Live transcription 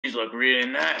These look really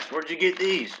nice. Where'd you get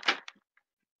these?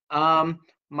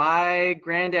 My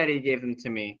granddaddy gave them to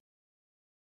me.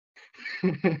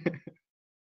 It's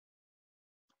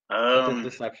a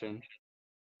deception.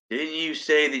 Didn't you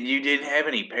say that you didn't have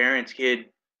any parents, kid?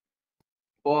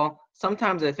 Well,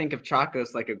 sometimes I think of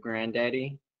Chacos like a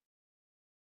granddaddy.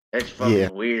 That's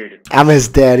fucking weird. I'm his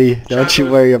daddy. Don't you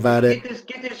worry about it.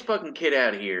 Get this fucking kid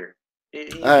out of here.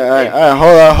 Alright,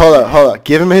 hold on.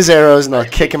 Give him his arrows and I'll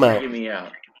kick him out. Get me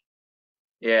out.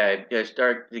 Yeah,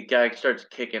 the guy starts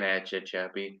kicking at you,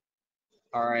 Chappie.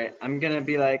 Alright, I'm gonna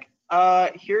be like,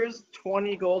 here's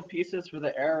 20 gold pieces for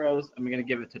the arrows. I'm gonna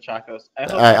give it to Chacos.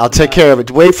 Alright, I'll take care of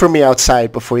it. Wait for me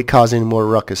outside before he causes any more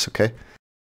ruckus, okay?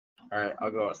 Alright,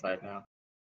 I'll go outside now.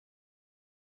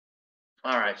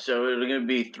 Alright, so it's gonna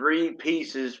be 3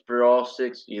 pieces for all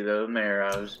 60 of those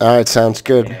arrows. Alright, sounds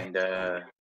good. And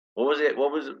what was it?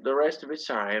 What was the rest of it?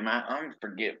 Sorry, I'm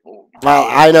forgetful. Well,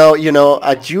 I know,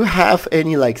 do you have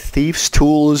any like thieves'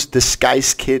 tools,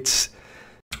 disguise kits,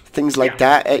 things like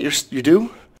that at you do?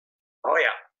 Oh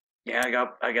yeah. Yeah,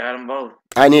 I got them both.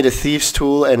 I need a thieves'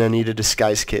 tool and I need a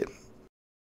disguise kit.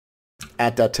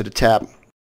 Add that to the tab.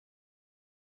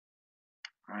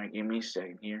 Alright, give me a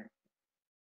second here.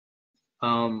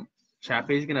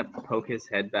 Chappie's gonna poke his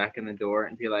head back in the door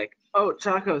and be like, "Oh,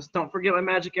 Chacos, don't forget my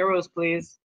magic arrows,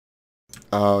 please."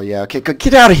 Oh, yeah. Okay,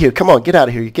 get out of here. Come on, get out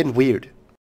of here. You're getting weird.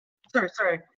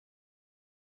 Sorry.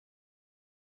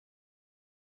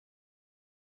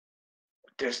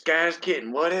 Disguise kit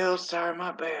and what else? Sorry,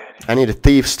 my bad. I need a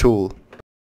thieves' tool.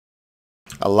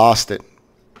 I lost it.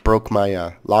 Broke my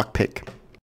lockpick.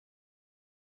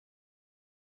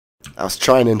 I was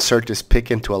trying to insert this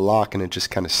pick into a lock and it just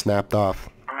kind of snapped off.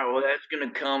 Alright, well that's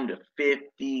gonna come to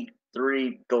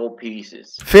 53 gold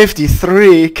pieces.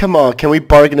 53? Come on, can we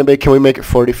bargain a bit? Can we make it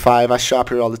 45? I shop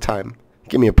here all the time.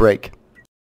 Give me a break.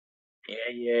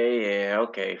 Yeah,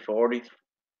 okay, 40.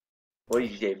 What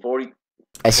did you say, 40?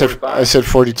 I said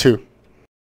 42.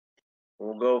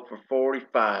 We'll go for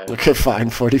 45. Okay,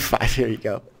 fine, 45, here you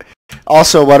go.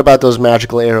 Also, what about those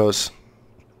magical arrows?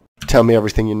 Tell me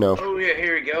everything you know. Oh yeah,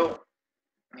 here we go.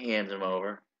 He hands them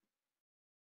over.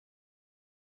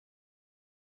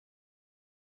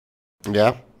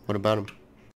 Yeah? What about them?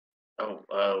 Oh,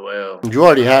 well. You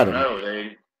already had them. No,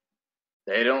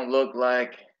 they don't look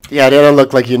like... Yeah, they don't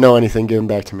look like you know anything. Give them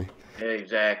back to me.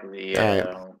 Exactly, yeah, Alright.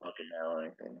 I don't fucking know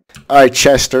anything. Alright,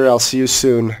 Chester, I'll see you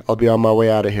soon. I'll be on my way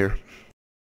out of here.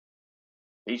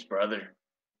 Peace, brother.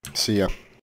 See ya.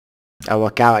 I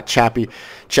walk out, Chappie.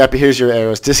 Chappie, here's your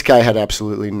arrows. This guy had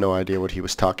absolutely no idea what he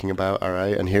was talking about,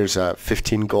 alright? And here's a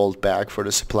 15 gold bag for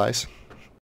the supplies.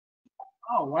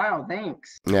 Oh, wow,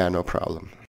 thanks. Yeah, no problem.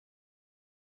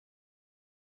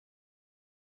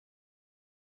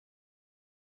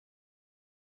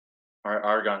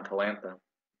 Argon Calantha.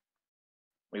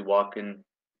 We walk in,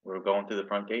 we're going through the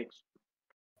front gates.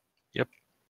 Yep.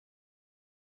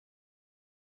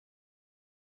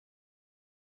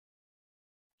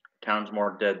 Town's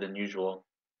more dead than usual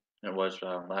than it was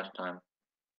last time.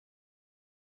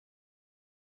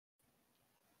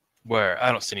 Where?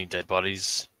 I don't see any dead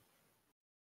bodies.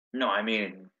 No, I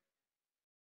mean,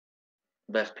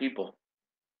 less people.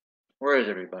 Where is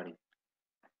everybody?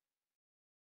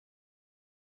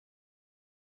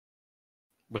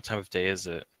 What time of day is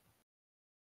it?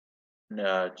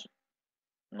 No, it's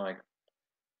like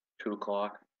 2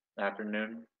 o'clock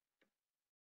afternoon.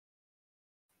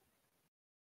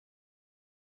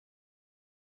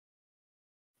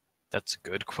 That's a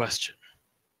good question.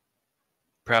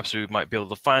 Perhaps we might be able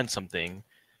to find something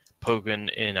poking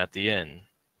in at the inn.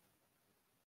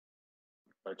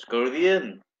 Let's go to the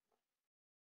inn.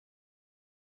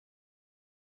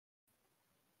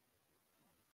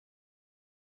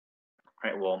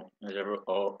 Alright, well,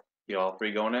 you all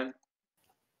three going in?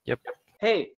 Yep.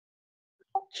 Hey,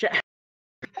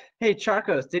 hey,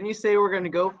 Chacos, didn't you say we're gonna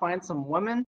go find some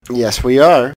women? Yes, we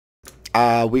are.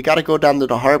 We gotta go down to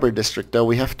the harbor district, though.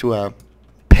 We have to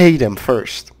pay them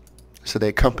first, so they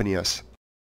accompany us.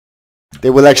 They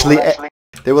will actually,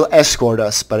 they will escort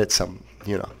us, but it's some,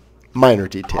 minor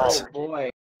details. Oh boy.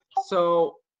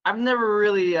 So I've never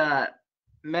really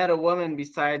met a woman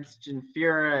besides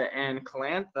Genfira and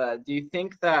Calantha. Do you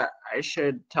think that I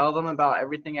should tell them about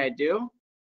everything I do?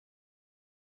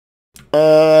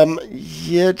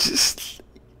 Yeah, just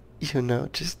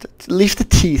leave the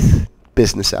teeth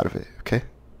business out of it, okay?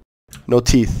 No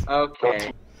teeth.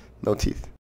 Okay. No teeth.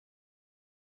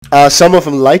 Some of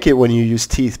them like it when you use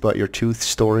teeth, but your tooth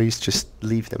stories, just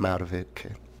leave them out of it,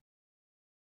 okay?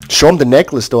 Show them the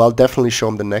necklace, though. I'll definitely show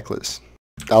them the necklace.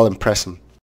 I'll impress them.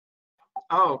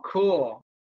 Oh, cool.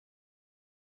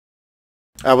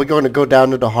 We're going to go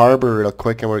down to the harbor real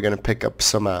quick, and we're going to pick up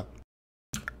some, how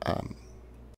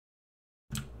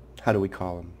do we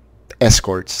call them?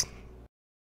 Escorts.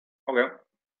 Okay.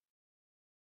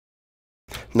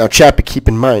 Now, Chappie, keep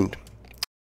in mind,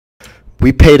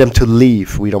 we pay them to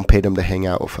leave. We don't pay them to hang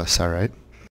out with us, all right?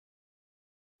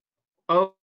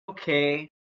 Oh, okay.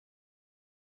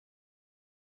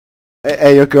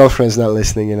 Hey, your girlfriend's not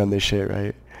listening in on this shit,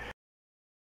 right?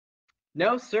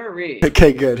 No, sirree.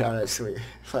 Okay, good. All right, sweet.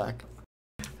 Fuck.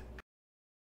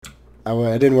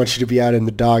 I didn't want you to be out in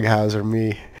the doghouse or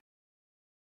me.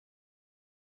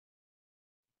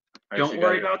 Don't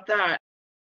worry about that.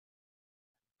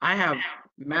 I have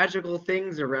magical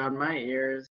things around my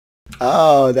ears.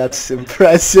 Oh, that's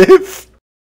impressive.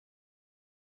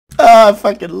 Oh, I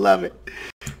fucking love it.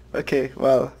 Okay,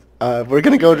 well, we're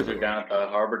gonna go We're to. down at the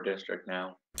Harbor District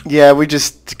now. Yeah, we're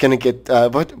just gonna get.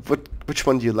 Which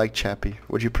one do you like, Chappie?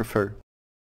 What do you prefer?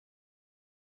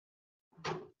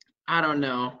 I don't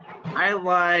know. I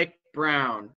like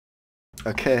brown.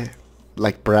 Okay,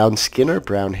 like brown skin or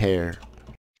brown hair?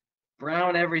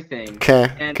 Brown everything. Okay,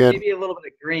 And good. maybe a little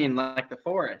bit of green, like the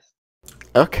forest.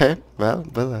 Okay, well,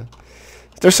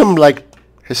 there's some like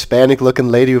Hispanic-looking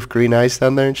lady with green eyes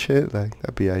down there and shit. Like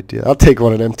that'd be ideal. I'll take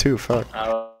one of them too. Fuck.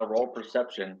 Roll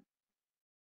perception.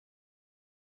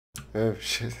 Oh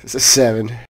shit, it's a 7.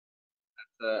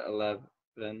 That's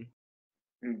 11.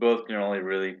 You both can only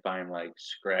really find like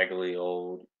scraggly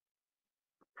old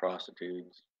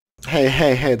prostitutes.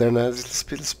 Hey, they're not.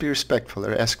 Let's be respectful.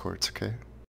 They're escorts, okay?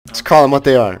 Let's call them what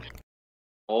they are.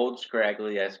 Old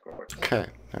scraggly escorts. Okay,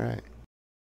 all right.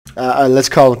 Let's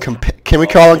call them. Can we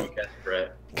call them?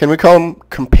 Desperate. Can we call them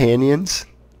companions?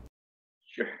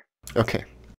 Sure. Okay.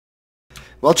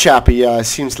 Well, Chappie,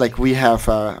 seems like we have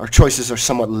our choices are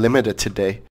somewhat limited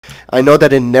today. I know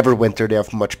that in Neverwinter they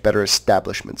have much better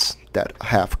establishments that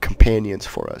have companions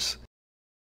for us.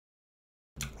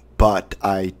 But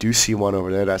I do see one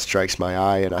over there that strikes my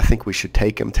eye, and I think we should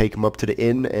take him up to the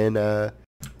inn, and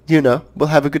you know, we'll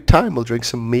have a good time. We'll drink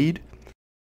some mead.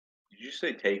 Did you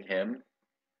say take him?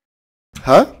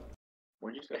 Huh?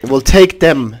 What did you say? We'll take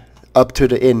them up to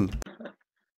the inn.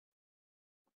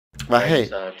 Well, hey.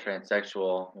 It's a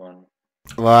transsexual one.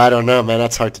 Well, I don't know, man.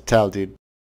 That's hard to tell, dude.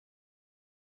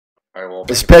 All right, well,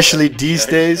 Especially these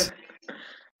days.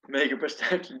 Make a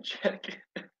perception check.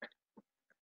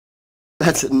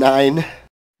 That's a 9. Okay.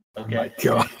 Oh my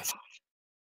god.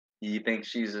 You think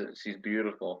she's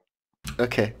beautiful?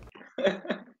 Okay. All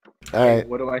Okay, right.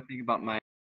 what do I think about mine?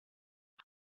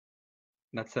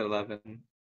 That's 11.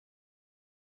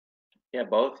 Yeah,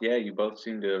 both. Yeah, you both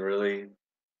seem to really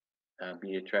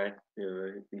be attracted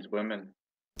to these women.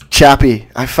 Chappie,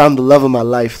 I found the love of my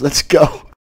life. Let's go.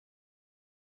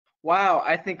 Wow,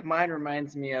 I think mine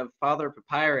reminds me of Father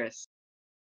Papyrus.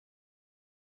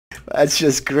 That's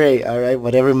just great. All right.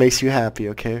 Whatever makes you happy.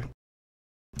 Okay.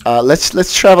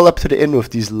 Let's travel up to the inn with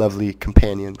these lovely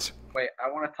companions. Wait,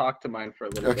 I want to talk to mine for a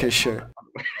little bit. Okay, sure. Oh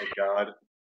my god.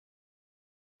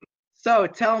 So,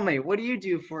 tell me, what do you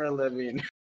do for a living?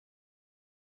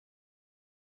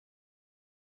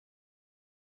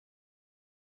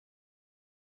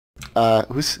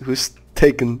 Who's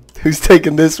taking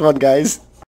this one, guys?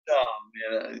 Oh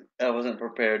man, I wasn't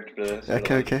prepared for this.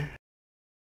 Okay.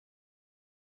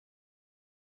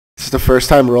 This is the first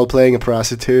time role playing a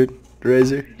prostitute,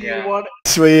 Razor. Do you want?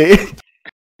 Sweet.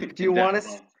 Do you want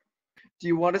to? Do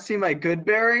you want to see my good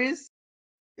berries?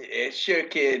 Yeah, sure,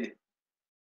 kid.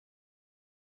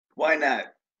 Why not?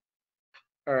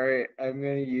 All right, I'm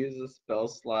gonna use a spell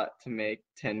slot to make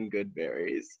 10 good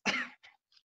berries.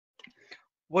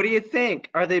 What do you think?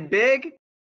 Are they big?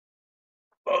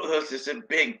 Oh, those are some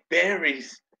big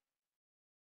berries.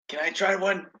 Can I try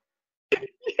one?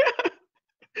 Yeah.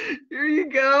 Here you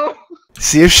go.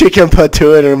 See if she can put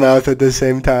 2 in her mouth at the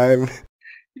same time.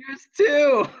 Here's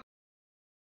 2.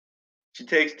 She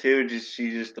takes 2,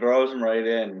 she just throws them right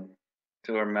in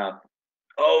to her mouth.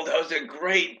 Oh, those are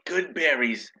great, good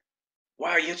berries.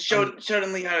 Wow, you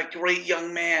suddenly are a great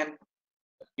young man.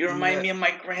 You remind me of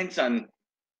my grandson.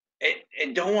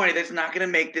 And don't worry, that's not going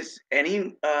to make this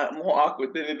any more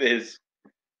awkward than it is.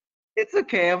 It's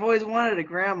okay. I've always wanted a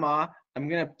grandma. I'm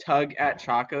gonna tug at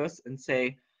Chacos and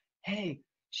say, "Hey,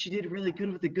 she did really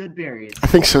good with the good berries." I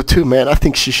think so too, man. I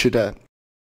think she should. I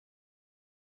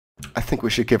think we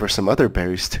should give her some other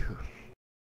berries too.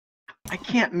 I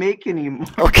can't make any more.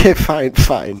 Okay,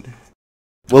 fine.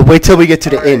 We'll wait till we get to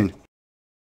the inn.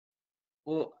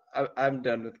 Well, I'm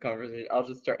done with the conversation. I'll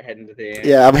just start heading to the inn.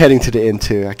 Yeah, I'm heading to the inn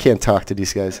too. I can't talk to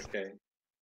these guys. Okay.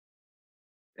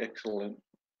 Excellent.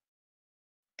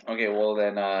 Okay, well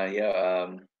then,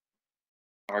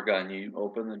 Argon, you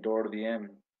open the door to the inn.